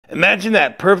Imagine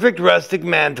that perfect rustic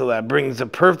mantle that brings a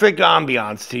perfect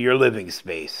ambiance to your living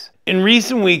space. In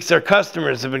recent weeks, our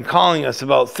customers have been calling us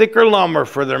about thicker lumber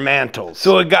for their mantles.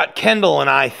 So it got Kendall and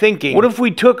I thinking, what if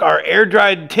we took our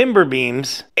air-dried timber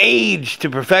beams, aged to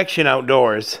perfection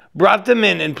outdoors, brought them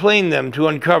in and planed them to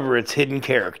uncover its hidden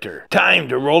character? Time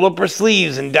to roll up our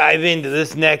sleeves and dive into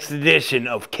this next edition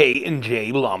of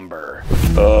K&J Lumber.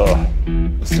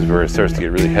 This is where it starts to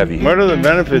get really heavy. What are the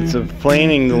benefits of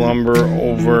planing the lumber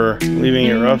over leaving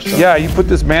it rough? Yeah, you put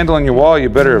this mantle on your wall, you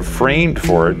better have framed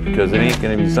for it, because it ain't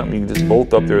gonna be something you can just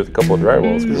bolt up there with a couple of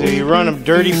drywall screws. Because if you run a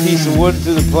dirty piece of wood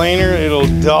through the planer, it'll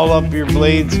dull up your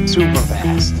blades super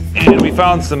fast. And we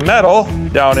found some metal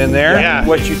down in there. Yeah.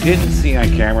 What you didn't see on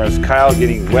camera is Kyle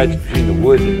getting wedged between the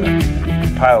wood and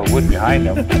the pile of wood behind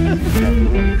him.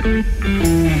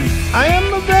 I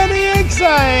am very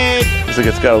excited. Looks like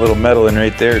it's got a little metal in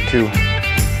right there too.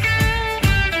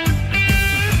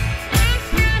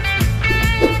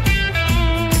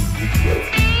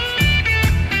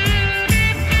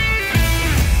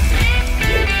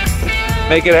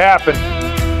 Make it happen.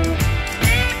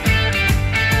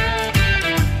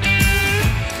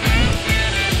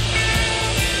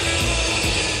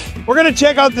 We're gonna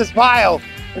check out this pile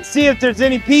and see if there's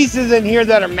any pieces in here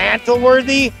that are mantle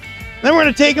worthy. Then we're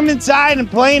gonna take them inside and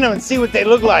plane them and see what they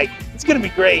look like. It's gonna be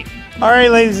great. All right,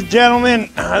 ladies and gentlemen,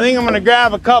 I think I'm gonna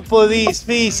grab a couple of these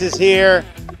pieces here.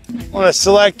 I wanna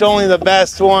select only the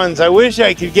best ones. I wish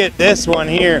I could get this one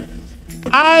here.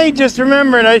 I just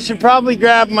remembered I should probably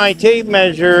grab my tape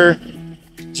measure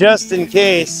just in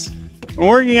case. When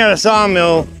working at a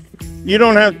sawmill, you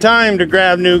don't have time to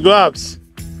grab new gloves.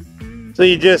 So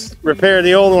you just repair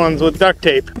the old ones with duct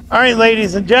tape. All right,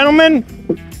 ladies and gentlemen,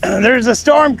 there's a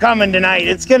storm coming tonight.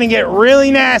 It's gonna get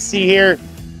really nasty here.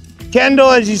 Kendall,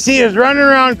 as you see, is running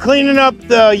around cleaning up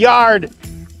the yard,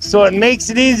 so it makes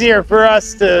it easier for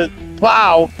us to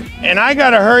plow. And I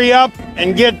gotta hurry up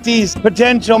and get these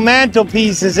potential mantle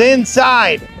pieces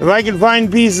inside. If I can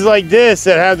find pieces like this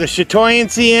that have the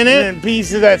chatoyancy in it, and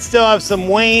pieces that still have some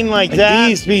wane like that,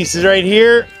 these pieces right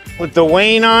here with the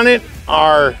wane on it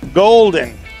are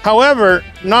golden. However,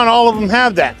 not all of them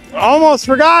have that. Almost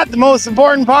forgot the most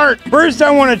important part. First,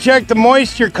 I want to check the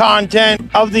moisture content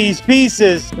of these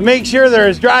pieces to make sure they're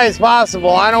as dry as possible.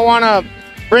 I don't want to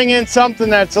bring in something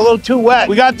that's a little too wet.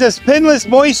 We got this pinless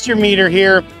moisture meter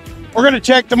here. We're going to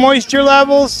check the moisture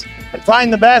levels and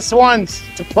find the best ones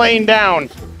to plane down.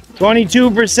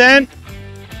 22%,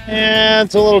 and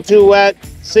it's a little too wet.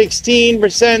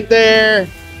 16% there.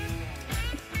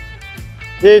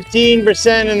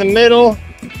 15% in the middle.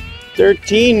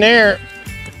 13 there,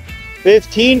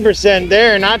 15%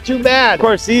 there, not too bad. Of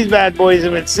course, these bad boys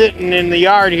have been sitting in the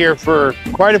yard here for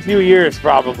quite a few years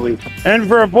probably. And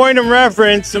for a point of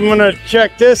reference, I'm gonna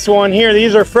check this one here.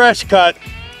 These are fresh cut,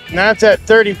 and that's at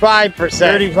 35%.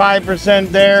 35%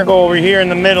 there. Go over here in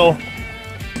the middle.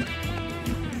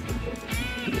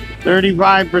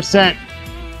 35%.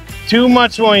 Too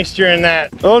much moisture in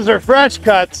that. Those are fresh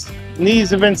cuts, and these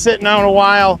have been sitting out a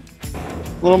while.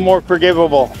 A little more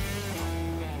forgivable.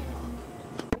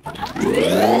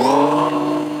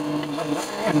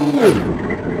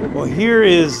 Well, here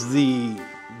is the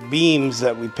beams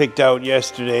that we picked out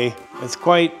yesterday. It's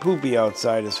quite poopy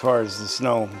outside as far as the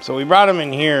snow. So we brought them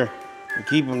in here to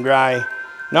keep them dry.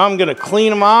 Now I'm gonna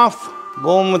clean them off,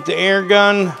 blow them with the air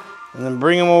gun, and then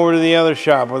bring them over to the other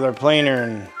shop with our planer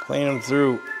and plane them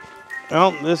through.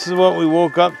 Well, this is what we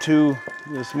woke up to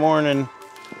this morning.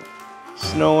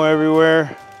 Snow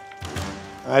everywhere.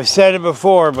 I've said it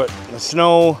before, but the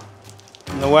snow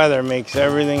and the weather makes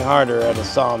everything harder at a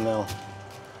sawmill.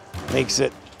 Makes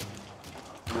it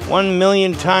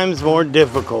 1,000,000 times more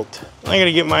difficult. I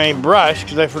gotta get my brush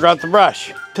because I forgot the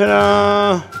brush.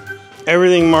 Ta-da!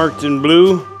 Everything marked in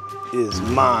blue is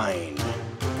mine.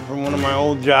 From one of my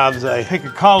old jobs, I pick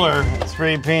a color,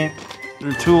 spray paint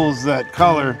the tools that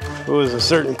color. If it was a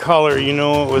certain color, you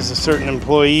know it was a certain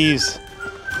employee's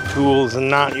tools and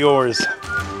not yours.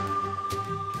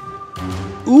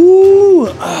 Ooh!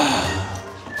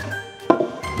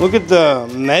 Look at the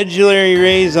medullary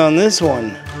rays on this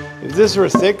one. If this were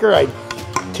thicker, I'd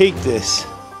take this.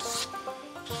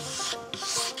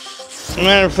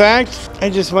 Matter of fact, I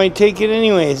just might take it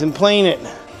anyways and plane it.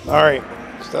 All right,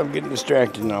 stop getting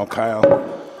distracted now, Kyle.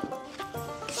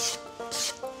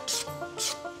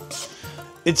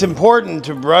 It's important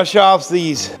to brush off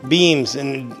these beams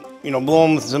and, you know, blow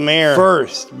them with some air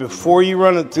first before you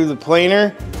run it through the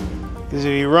planer. Because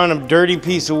if you run a dirty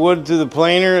piece of wood through the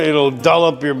planer, it'll dull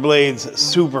up your blades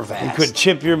super fast. It could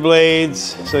chip your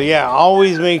blades. So yeah,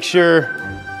 always make sure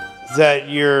that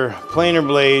your planer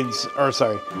blades,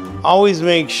 always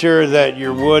make sure that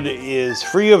your wood is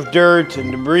free of dirt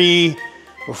and debris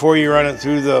before you run it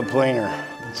through the planer.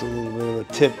 That's a little bit of a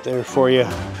tip there for you.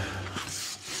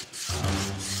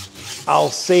 I'll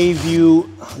save you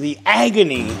the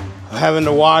agony of having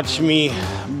to watch me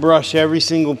brush every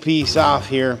single piece off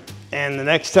here. And the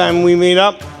next time we meet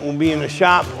up, we'll be in the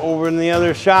shop, over in the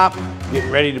other shop,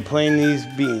 getting ready to plane these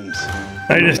beams.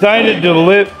 I decided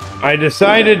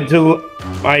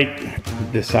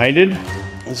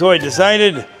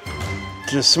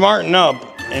to smarten up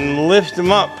and lift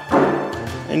them up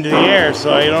into the air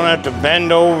so I don't have to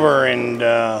bend over and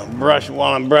brush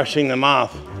while I'm brushing them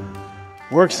off.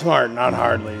 Work smart, not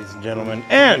hard, ladies and gentlemen.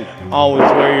 And always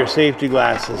wear your safety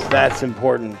glasses. That's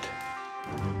important.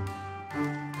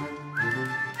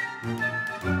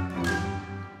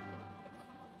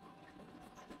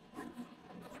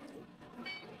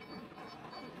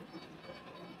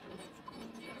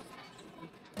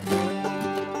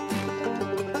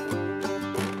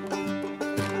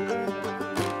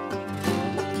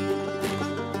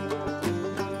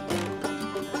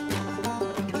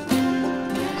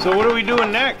 So what are we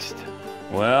doing next?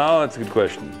 Well, that's a good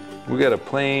question. We got a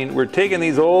plane. We're taking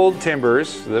these old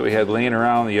timbers that we had laying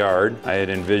around the yard. I had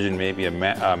envisioned maybe a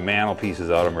mantel pieces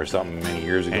out of them or something many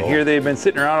years ago. And here they've been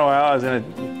sitting around a while. I was going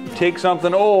to take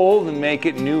something old and make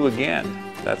it new again.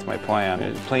 That's my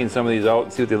plan. Plane some of these out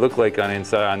and see what they look like on the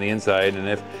inside. And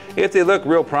if they look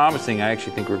real promising, I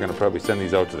actually think we're going to probably send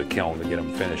these out to the kiln to get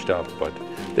them finished up. But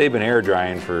they've been air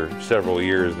drying for several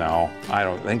years now.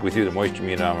 I think we threw the moisture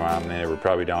meter on, they were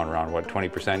probably down around, what,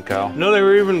 20%, Kyle? No, they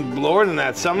were even lower than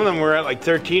that. Some of them were at like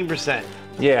 13%.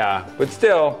 Yeah, but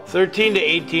still. 13 to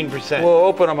 18%. We'll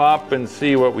open them up and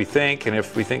see what we think, and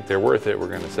if we think they're worth it, we're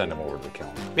going to send them over to the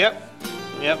kiln.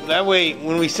 Yep, that way,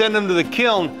 when we send them to the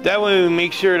kiln, that way we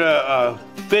make sure to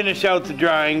finish out the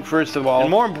drying, first of all.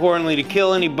 And more importantly, to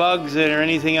kill any bugs or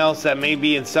anything else that may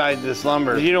be inside this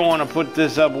lumber. You don't want to put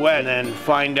this up wet and then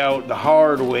find out the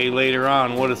hard way later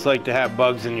on what it's like to have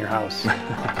bugs in your house.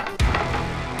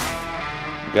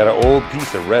 Got an old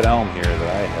piece of red elm here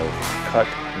that I have cut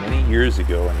many years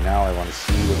ago, and now I want to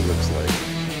see what it looks like.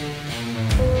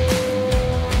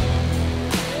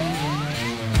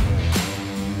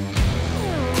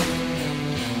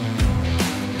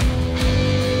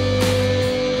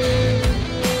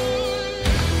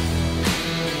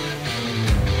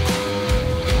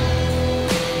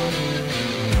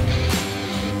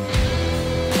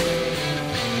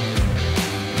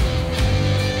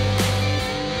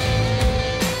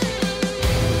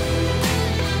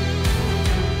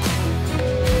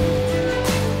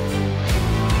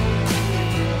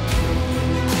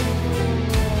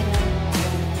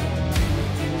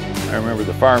 I remember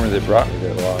the farmer that brought me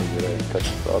that log that I cut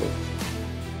this out of.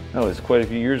 That was quite a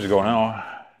few years ago now.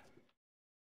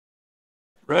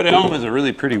 Red elm is a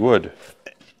really pretty wood.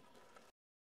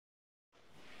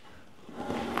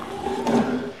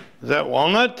 Is that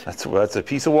walnut? That's a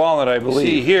piece of walnut, I believe.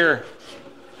 See here,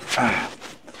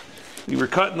 we were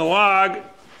cutting the log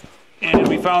and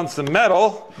we found some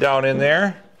metal down in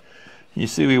there. You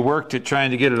see we worked at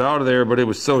trying to get it out of there, but it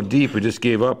was so deep we just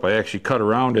gave up. I actually cut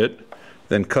around it,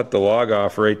 then cut the log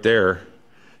off right there,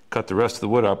 cut the rest of the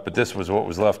wood up, but this was what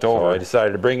was left over. So I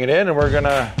decided to bring it in and we're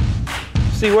gonna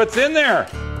see what's in there.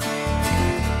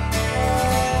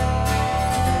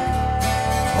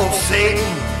 Oh Satan,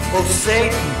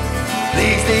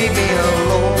 please leave me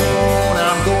alone.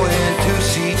 I'm going to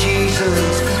see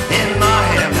Jesus in my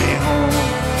heavenly home.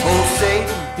 Oh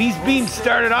Satan. These beams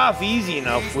started off easy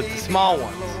enough with the small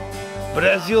ones, but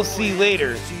as you'll see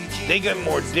later, they got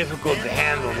more difficult to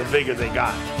handle the bigger they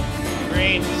got.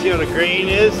 Grain, see how the grain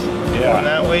is? Yeah. Going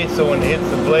that way, so when it hits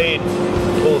the blade,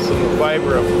 it pulls some of the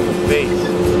fiber up from the face.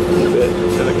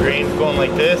 So the grain's going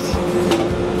like this.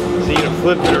 So you can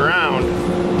flip it around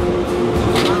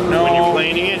when you're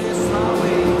planing it.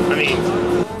 I mean,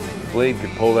 the blade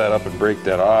could pull that up and break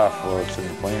that off while it's in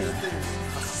the planer.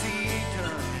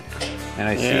 And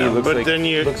I see it looks but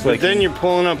like, then you're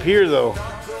pulling up here though.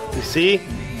 You see?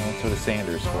 That's what a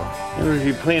sander's for. And if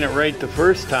you plane it right the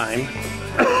first time,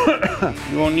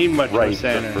 you won't need much of a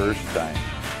sander. Right the first time.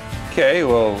 Okay,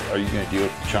 well, are you going to deal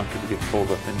with the chunk if it gets pulled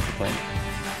up into the plane?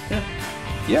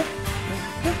 Yeah.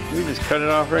 We just cut it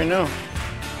off right now.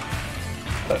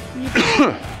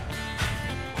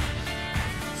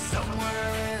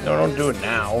 No, don't do it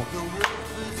now.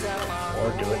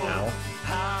 Or do it now.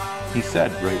 He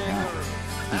said right now.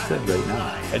 He said right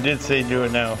now. I did say do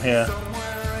it now, yeah.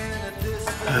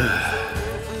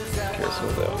 Cares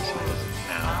what that was.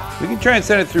 Now. We can try and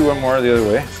send it through one more the other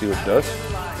way, see what it does.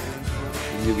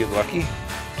 Maybe you'll get lucky.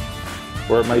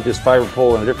 Or it might just fiber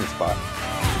pole in a different spot.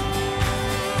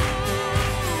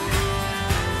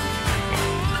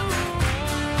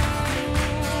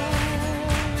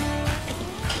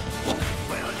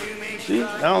 See,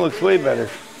 now it looks way better.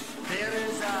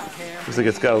 Looks like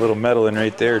it's got a little metal in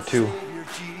right there too.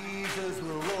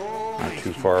 Not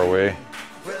too far away.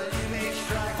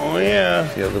 Oh yeah.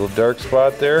 See a little dark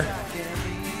spot there?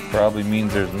 Probably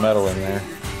means there's metal in there.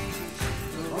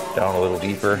 Down a little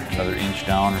deeper, another inch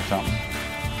down or something.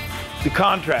 The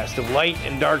contrast of light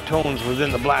and dark tones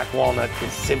within the black walnut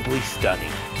is simply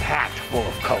stunning, packed full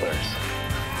of colors.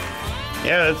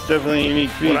 Yeah, that's definitely a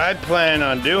unique piece. What I plan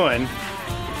on doing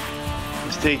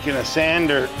is taking a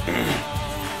sander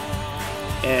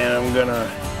and I'm gonna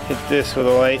hit this with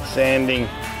a light sanding.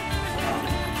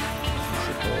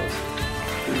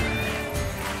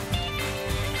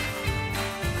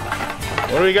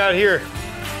 What do we got here?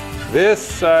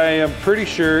 This, I am pretty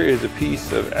sure, is a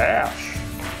piece of ash.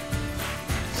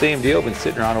 Same deal, been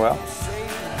sitting around a while.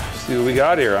 See what we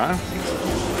got here, huh?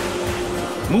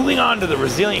 Moving on to the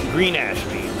resilient green ash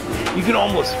beam, you can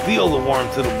almost feel the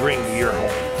warmth it'll bring to your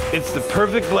home. It's the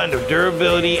perfect blend of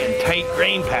durability and tight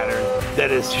grain pattern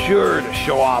that is sure to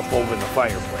show off over the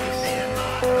fireplace.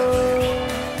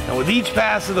 And with each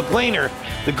pass of the planer,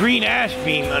 the green ash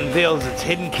beam unveils its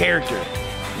hidden character,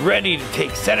 ready to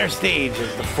take center stage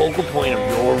as the focal point of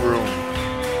your room.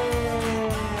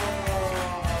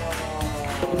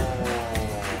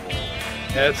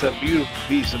 That's a beautiful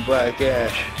piece of black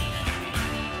ash.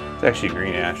 It's actually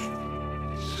green ash.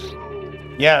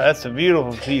 Yeah, that's a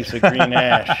beautiful piece of green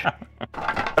ash.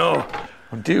 Oh,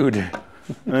 dude.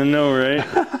 I know, right?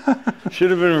 Should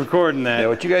have been recording that. Yeah,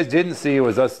 what you guys didn't see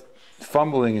was us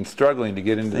fumbling and struggling to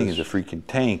get into this. Thing is a freaking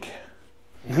tank.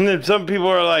 And then some people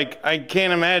are like, I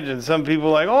can't imagine. Some people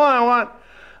are like, oh,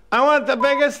 I want the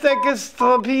biggest, thickest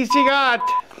piece you got.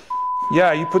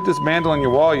 Yeah, you put this mantle on your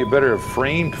wall, you better have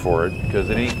framed for it, because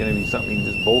it ain't gonna be something you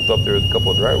can just bolt up there with a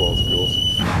couple of drywall screws.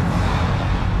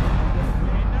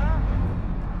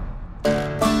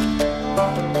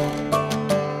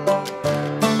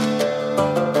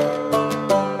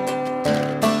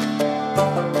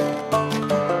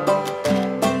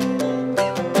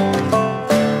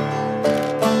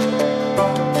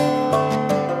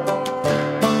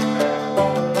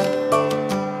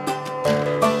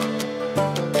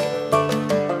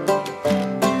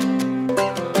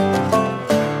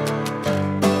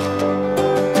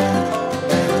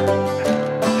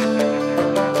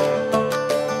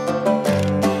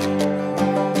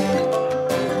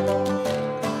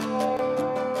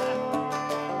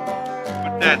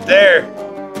 That there.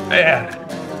 Man.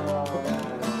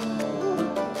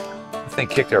 This thing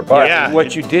kicked our butt. Yeah.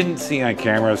 What you didn't see on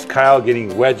camera is Kyle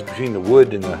getting wedged between the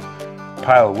wood and the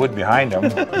pile of wood behind him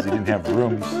because he didn't have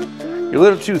room. You're a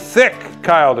little too thick,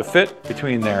 Kyle, to fit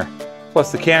between there.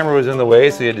 Plus the camera was in the way,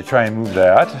 so you had to try and move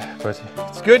that. But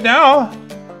it's good now.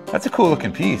 That's a cool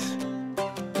looking piece.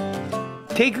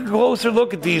 Take a closer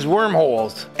look at these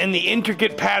wormholes and the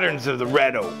intricate patterns of the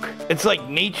red oak. It's like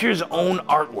nature's own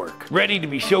artwork, ready to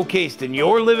be showcased in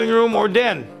your living room or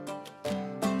den.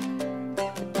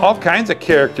 All kinds of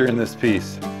character in this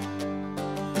piece.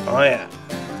 Oh yeah,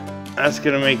 that's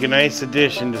gonna make a nice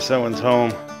addition to someone's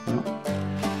home.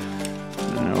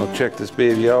 And we'll check this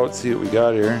baby out, see what we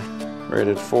got here. Right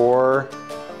at 4.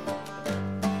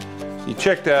 You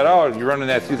check that out, you're running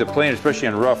that through the plane, especially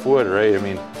on rough wood, right? I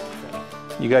mean,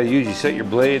 you gotta usually set your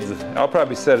blades. I'll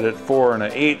probably set it at 4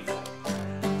 1/8,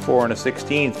 4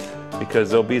 1/16, because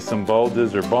there'll be some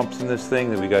bulges or bumps in this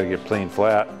thing that we gotta get plain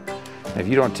flat. And if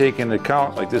you don't take into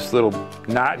account, like this little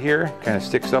knot here, kind of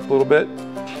sticks up a little bit,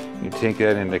 you take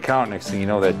that into account, next thing you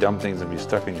know, that dumb thing's gonna be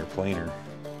stuck in your planer.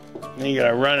 And you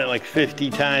gotta run it like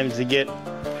 50 times to get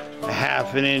a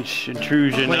 1/2 inch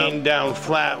intrusion laying down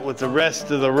flat with the rest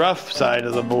of the rough side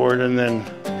of the board, and then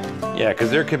yeah,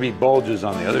 because there could be bulges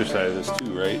on the other side of this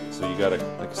too, right? So you gotta,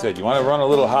 like I said, you want to run a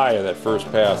little higher that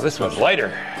first pass. This one's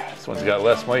lighter. This one's got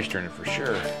less moisture in it for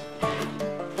sure.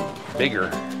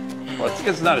 Bigger. Well, it's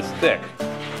because it's not as thick.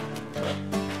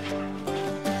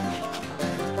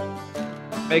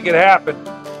 Make it happen.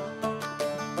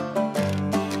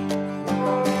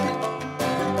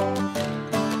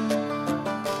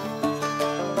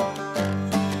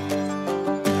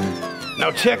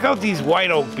 now check out these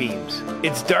white oak beams.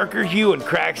 Its darker hue and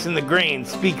cracks in the grain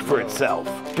speak for itself,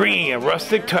 bringing a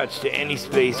rustic touch to any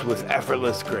space with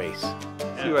effortless grace.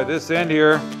 See why this end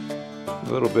here, a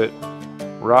little bit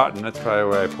rotten. That's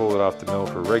probably why I pulled it off the mill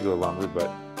for regular lumber, but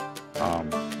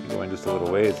you go in just a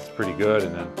little ways, it's pretty good,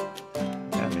 and then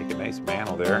make a nice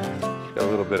mantle there. Got a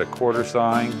little bit of quarter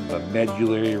sawing, the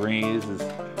medullary raise, as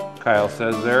Kyle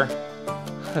says there.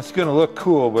 It's gonna look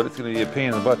cool, but it's gonna be a pain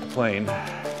in the butt to plane.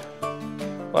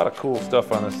 A lot of cool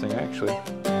stuff on this thing, actually.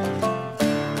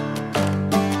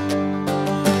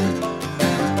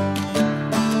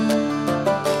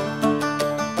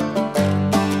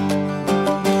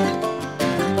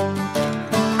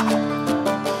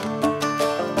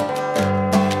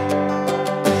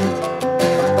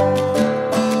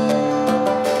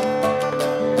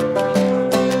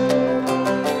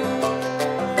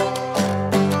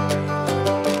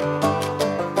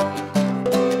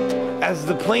 As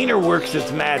the planer works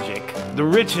its magic, the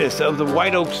richness of the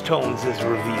white oak's tones is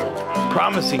revealed,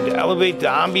 promising to elevate the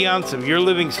ambiance of your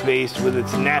living space with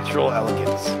its natural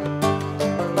elegance.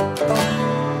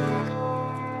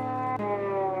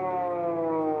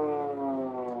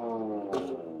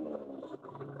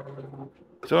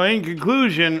 So in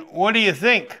conclusion, what do you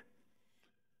think?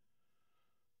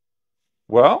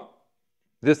 Well,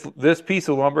 this piece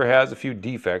of lumber has a few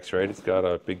defects, right? It's got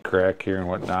a big crack here and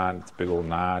whatnot. It's a big old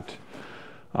knot.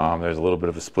 There's a little bit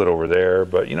of a split over there,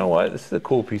 but you know what? This is a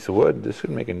cool piece of wood. This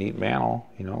would make a neat mantle,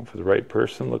 you know, for the right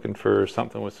person looking for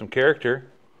something with some character.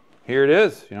 Here it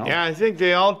is, you know. Yeah, I think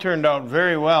they all turned out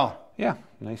very well. Yeah,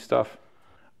 nice stuff.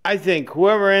 I think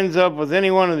whoever ends up with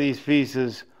any one of these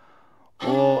pieces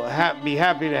will be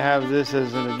happy to have this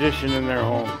as an addition in their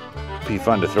home. Be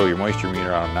fun to throw your moisture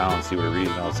meter on them now and see what it reads.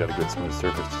 Now it's got a good smooth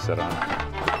surface to set on.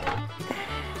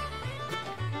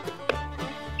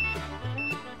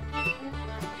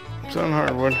 It's on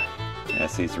hardwood. Yeah,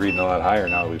 see, it's reading a lot higher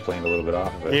now that we planed a little bit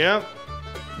off of it. Yep.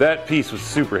 That piece was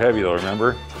super heavy though,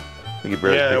 remember? We could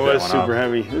barely pick it that was one super up.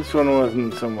 heavy. This one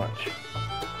wasn't so much.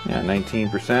 Yeah,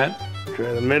 19%.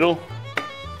 Try the middle.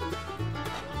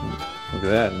 Look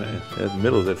at that. The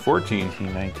middle's at 14,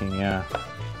 19, yeah.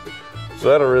 So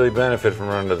that'll really benefit from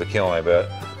running to the kiln, I bet.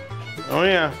 Oh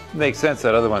yeah. Makes sense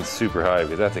that other one's super high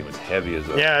because that thing was heavy as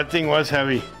a... Yeah, that thing was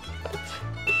heavy.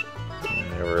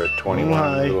 And they were at 21.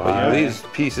 High. A little high. Yeah. These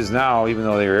pieces now, even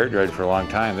though they were air dried for a long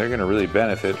time, they're going to really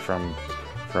benefit from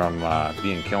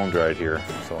being kiln dried here.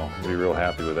 So I'll be real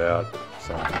happy with that.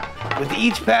 So. With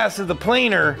each pass of the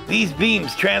planer, these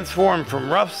beams transform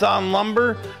from rough sawn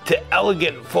lumber to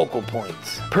elegant focal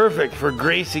points. Perfect for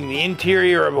gracing the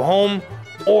interior of a home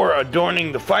or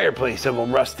adorning the fireplace of a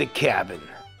rustic cabin.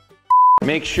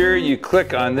 Make sure you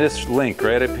click on this link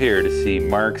right up here to see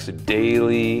Mark's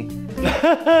daily life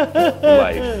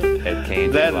at K&J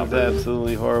That Lumber. is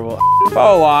absolutely horrible.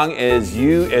 Follow along as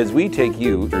we take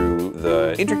you through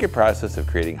the intricate process of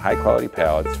creating high-quality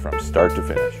pallets from start to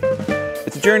finish.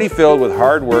 It's a journey filled with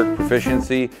hard work,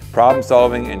 proficiency, problem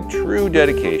solving, and true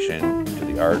dedication to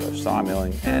the art of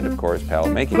sawmilling and, of course,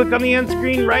 pallet making. Click on the end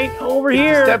screen right over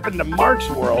here. Step into Mark's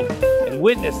world and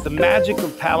witness the magic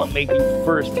of pallet making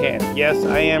firsthand. Yes,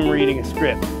 I am reading a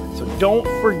script. So don't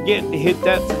forget to hit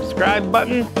that subscribe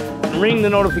button and ring the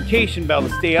notification bell to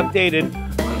stay updated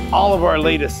on all of our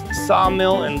latest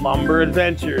sawmill and lumber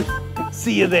adventures.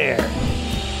 See you there.